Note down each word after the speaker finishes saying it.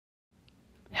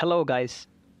Hello guys,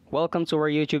 welcome to our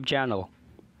YouTube channel.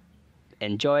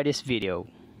 Enjoy this video.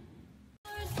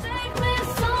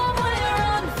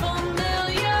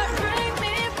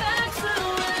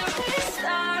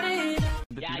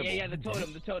 Yeah, the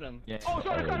totem. Yeah. Oh,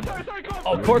 sorry.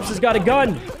 Oh, Corpse has got a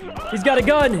gun. He's got a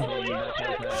gun.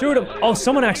 Shoot him. Oh,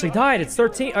 someone actually died. It's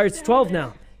 13, or it's 12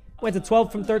 now. Went to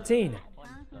 12 from 13.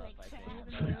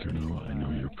 Sykkuno, I know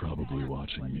you're probably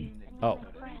watching me. Oh,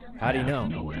 how do you know?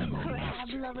 No ammo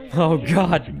left. Oh,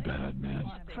 God. Nothing bad,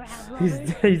 man.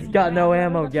 He's got no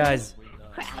ammo, guys.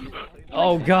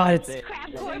 Oh, God. It's...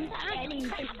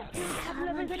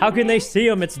 How can they see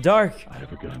him? It's dark. I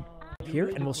have a gun. Here,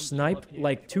 and we'll snipe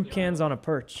like toucans on a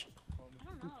perch.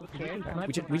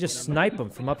 We just snipe them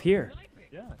from up here.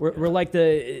 We're like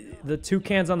the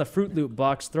toucans on the Fruit Loop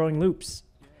box throwing loops.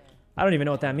 I don't even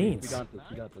know what that means.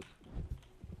 We got this.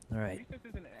 All right.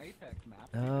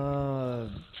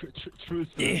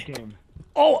 Game.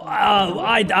 Oh,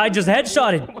 I just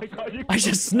headshotted. I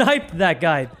just sniped that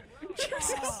guy.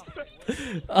 Jesus.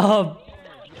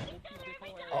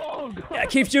 Yeah,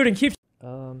 keep shooting.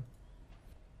 Oh,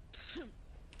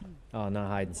 not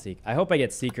hide and seek. I hope I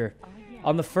get Seeker.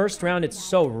 On the first round, it's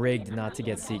so rigged not to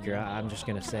get Seeker. I'm just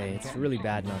gonna say it's really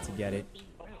bad not to get it.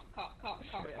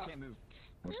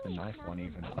 What's the knife one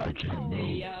even? I can't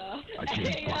move. I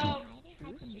can't fucking...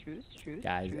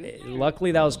 Guys,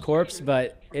 luckily that was Corpse,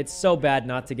 but it's so bad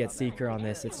not to get Seeker on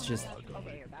this. It's just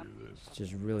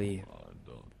really...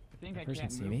 I think I person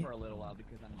can't see move me? for a little while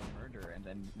because I'm a murderer, and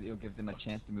then it'll give them a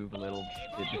chance to move a little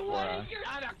bit before.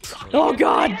 Oh,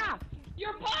 God!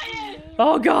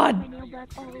 Oh, God!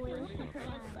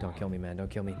 Don't kill me, man. Don't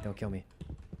kill me. Don't kill me.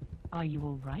 Are you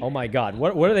alright? Oh, my God.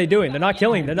 What are they doing? They're not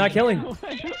killing. They're not killing.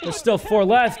 There's still 4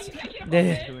 left.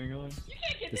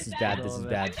 This is bad. This is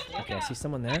bad. Okay, I see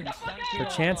someone there. For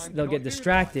chance, they'll get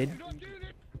distracted.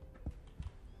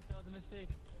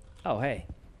 Oh, hey.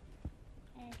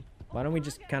 Why don't we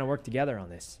just kind of work together on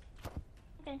this?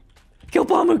 Okay. Kill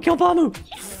Bamu! Kill Bamu!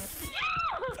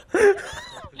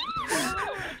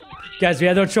 Guys, we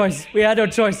had no choice. We had no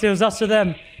choice. It was us or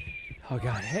them. Oh,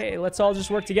 God. Hey, let's all just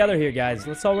work together here, guys.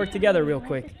 Let's all work together real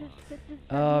quick.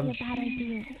 Yeah,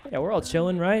 we're all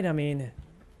chilling, right? I mean...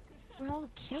 We're all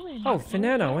killing. Oh,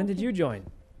 Finano, when did you join?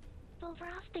 So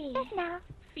frosty. Nana.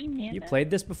 You played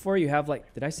this before? You have,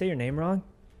 like... Did I say your name wrong?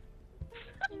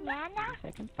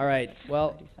 All right,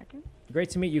 well... Great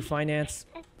to meet you, Finance.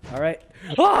 All right.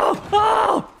 Oh!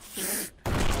 Oh!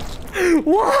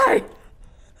 Why?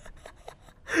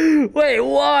 Wait,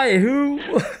 why? Who?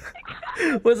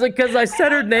 Was it because I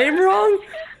said her name wrong?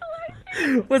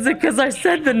 Was it because I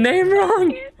said the name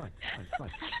wrong?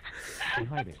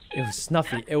 It was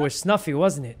Snuffy. It was Snuffy,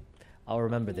 wasn't it? I'll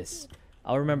remember this.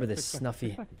 I'll remember this,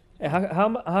 Snuffy. Hey,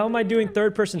 how am I doing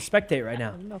third-person spectate right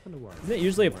now? Isn't it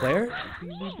usually a player?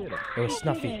 It was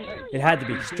Snuffy. It had to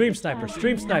be. Stream Sniper.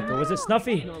 Stream Sniper. Was it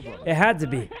Snuffy? It had to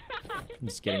be. I'm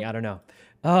just kidding. I don't know.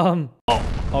 Oh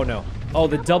no. Oh,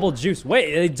 the double juice.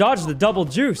 Wait, they dodged the double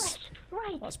juice.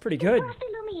 That's pretty good.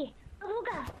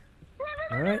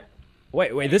 All right.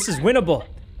 Wait. This is winnable.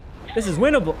 This is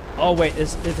winnable. Oh wait,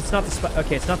 if it's not the spike.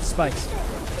 Okay, it's not the spikes.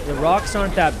 The rocks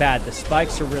aren't that bad. The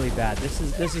spikes are really bad. This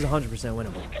is 100%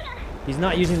 winnable. He's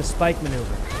not using the spike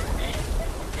maneuver.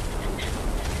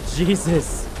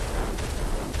 Jesus.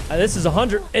 This is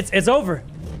 100. It's over.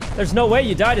 There's no way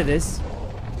you die to this.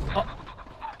 Oh.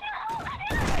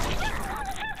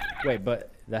 Wait,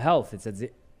 but the health, it says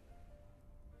it.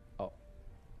 Oh.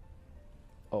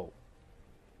 Oh.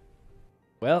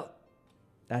 Well,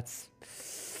 that's...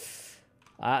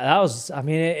 that was, I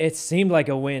mean, it seemed like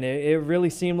a win. It really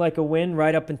seemed like a win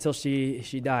right up until she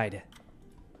died.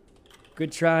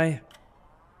 Good try.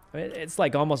 It's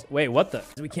like almost, wait, what the?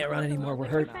 We can't run anymore. We're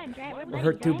hurt. We're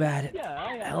hurt too bad.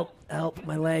 Help,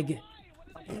 my leg.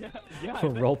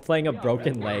 Role-playing a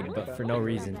broken leg, but for no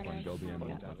reason.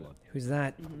 Who's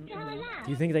that? Do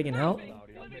you think they can help?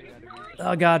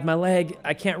 Oh, God, my leg.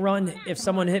 I can't run. If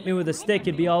someone hit me with a stick,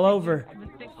 it'd be all over.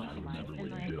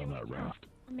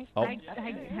 Oh, wait,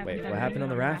 what happened on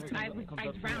the raft? I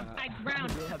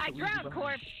drowned,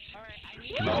 Corpse.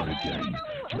 Drown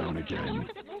again.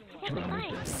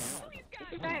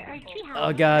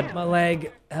 Oh, God, my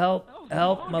leg. Help,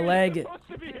 my leg.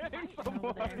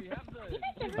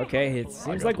 Okay, it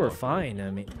seems like we're fine.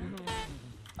 I mean,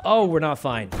 oh, we're not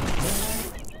fine.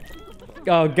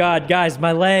 Oh, God, guys,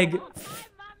 my leg.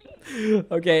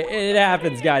 Okay, it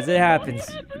happens, guys. It happens.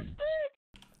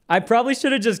 I probably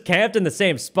should have just camped in the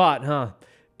same spot, huh?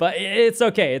 But it's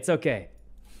okay. It's okay.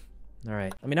 All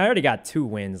right. I mean, I already got 2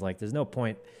 wins. Like, there's no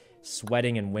point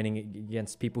sweating and winning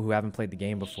against people who haven't played the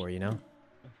game before, you know?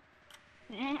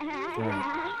 I hate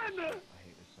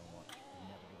this so much. I've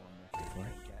never done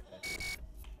this. Get this.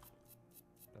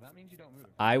 But that means you don't move.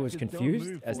 I was Just don't confused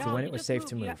move as to forward. when it was safe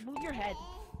to move. Yeah, move your head.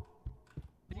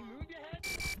 Can you move your head?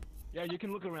 Yeah, you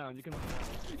can look around. You can look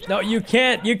around. No, you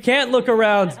can't. You can't look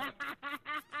around.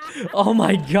 Oh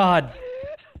my god.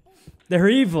 They're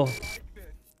evil.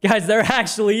 Guys, they're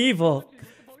actually evil.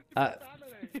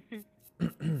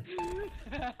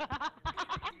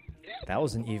 That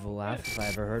was an evil laugh if I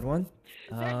ever heard one.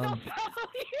 Okay.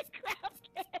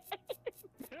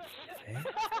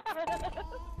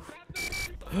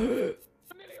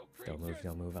 Don't move,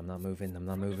 don't move. I'm not moving. I'm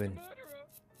not moving.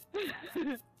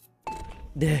 Eat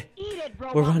it,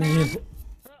 bro. We're running in.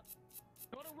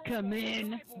 Come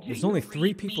in. There's only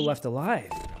 3 people left alive.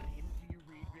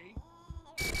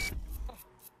 Okay.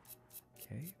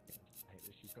 I hate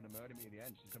this. She's gonna murder me in the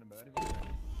end. She's gonna murder me.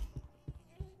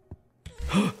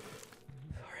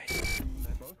 Alright.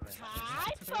 They're both there.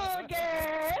 Hi,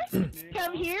 Fogger.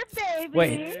 Come here, baby.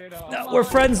 Wait. No, we're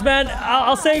friends, man.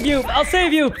 I'll save you. I'll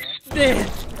save you.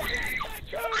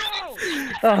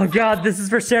 Oh god, this is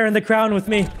for sharing the crown with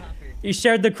me. You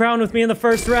shared the crown with me in the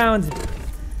first round.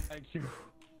 Thank you.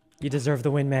 You deserve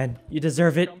the win, man. You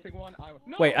deserve it. Jumping one.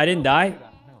 No, Wait, I didn't don't die? do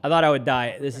that. No. I thought I would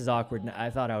die. This is awkward. I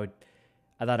thought I would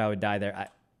die there. I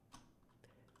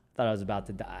thought I was about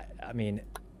to die. I mean,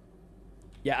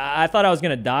 yeah, I thought I was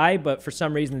gonna die, but for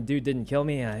some reason the dude didn't kill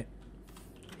me. You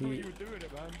were doing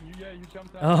it, man. You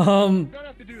jumped out. You don't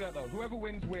have to do that though. Whoever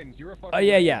wins wins. You're a fucking. Oh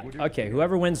yeah. We'll do Okay, it.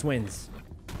 whoever wins wins.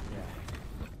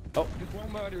 Oh. Just won't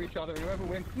murder each other. Whoever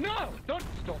wins. No! Don't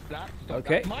stop that. Stop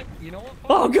Okay. That. Mike, you know what?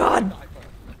 Oh god!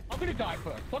 I'm gonna die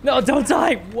first. Fuck No, you. don't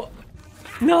die. What?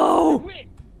 No! Win.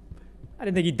 I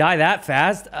didn't think he'd die that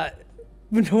fast.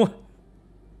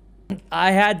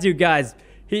 I had to, guys.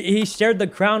 He shared the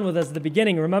crown with us at the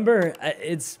beginning. Remember?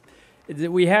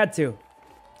 We had to.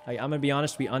 I'm gonna be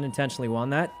honest. We unintentionally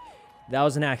won that. That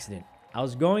was an accident. I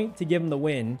was going to give him the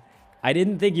win. I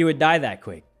didn't think he would die that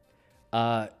quick.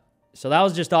 So that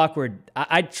was just awkward.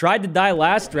 I tried to die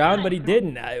last round, but he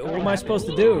didn't. What am I supposed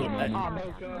to do?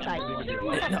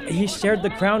 No, he shared the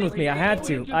crown with me. I had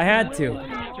to. I had to.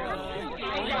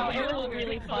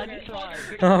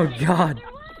 Oh god.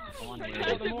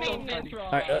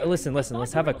 All right, listen.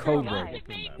 Let's have a code word.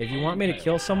 If you want me to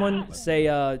kill someone, say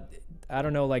I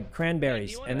don't know, like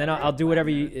cranberries, and then I'll do whatever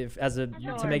you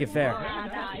to make it fair.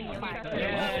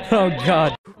 Oh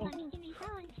god.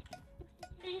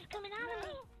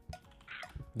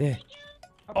 There.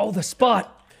 Oh, the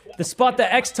spot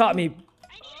that X taught me.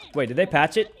 Wait, did they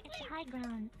patch it?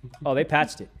 Oh, they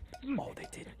patched it. Oh, they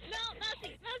did.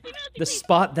 The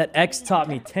spot that X taught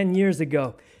me 10 years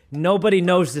ago. Nobody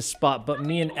knows this spot but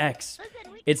me and X.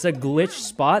 It's a glitch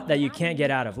spot that you can't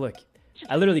get out of. Look,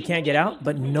 I literally can't get out,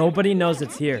 but nobody knows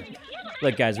it's here.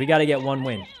 Look, guys, we got to get 1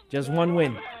 win. Just 1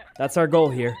 win. That's our goal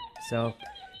here. So,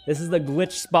 this is the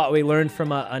glitch spot we learned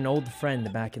from an old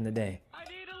friend back in the day.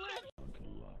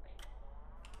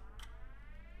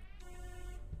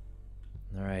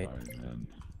 All right.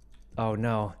 Oh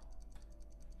no.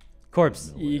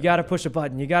 Corpse, you gotta push a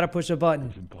button. You gotta push a button.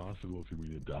 It's impossible for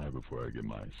me to die before I get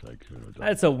my Sykkuno.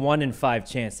 That's a 1 in 5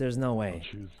 chance. There's no way.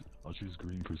 I'll choose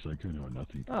green for Sykkuno and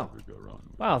nothing can Oh. ever go wrong.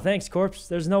 Wow, thanks, Corpse.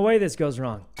 There's no way this goes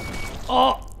wrong.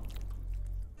 Oh!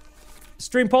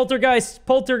 Stream Poltergeist!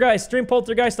 Stream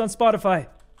Poltergeist on Spotify.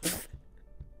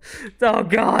 Oh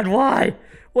god, why?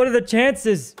 What are the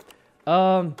chances?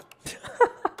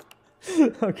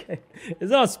 Okay.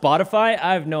 Is it on Spotify?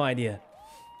 I have no idea.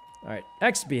 Alright,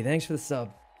 XB, thanks for the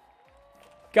sub.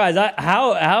 Guys,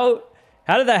 how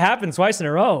did that happen twice in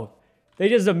a row? They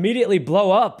just immediately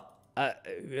blow up.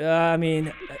 I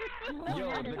mean...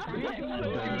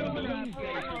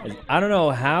 I don't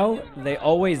know how they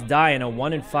always die in a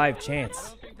 1 in 5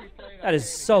 chance. That is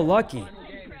so lucky.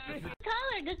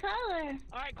 Good color.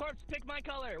 Alright, Corpse, pick my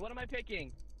color. What am I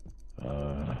picking?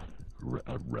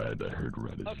 Red. I heard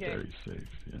red is very safe.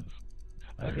 Yes,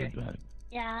 I heard that.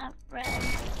 Yeah, red.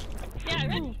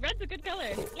 Yeah, red's a good color.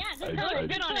 Yeah, I- good color. I-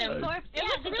 Good on him. I- It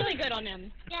looks really good on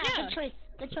him. Yeah, Yeah. good choice.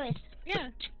 Good choice. Yeah.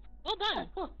 Well done.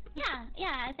 Cool. Yeah.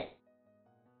 I think.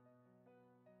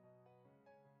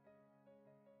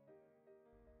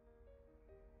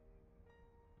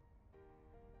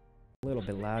 A little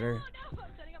bit louder.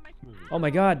 Oh my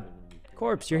god.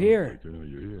 Corpse, you're here.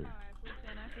 Sykkuno, you're here.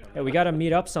 Hey, we gotta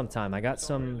meet up sometime. I got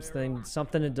something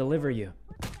to deliver you.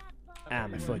 Ah,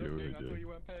 my foot.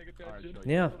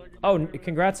 Yeah. Oh,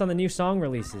 congrats on the new song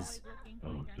releases.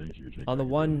 Oh, thank you. On the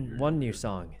one new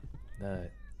song. The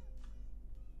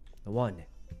one.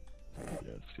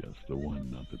 Yes, the one,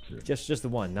 not the two. Just the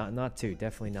one, not two.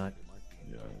 Definitely not.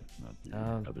 Yeah, not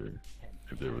the other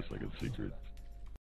if there was like a secret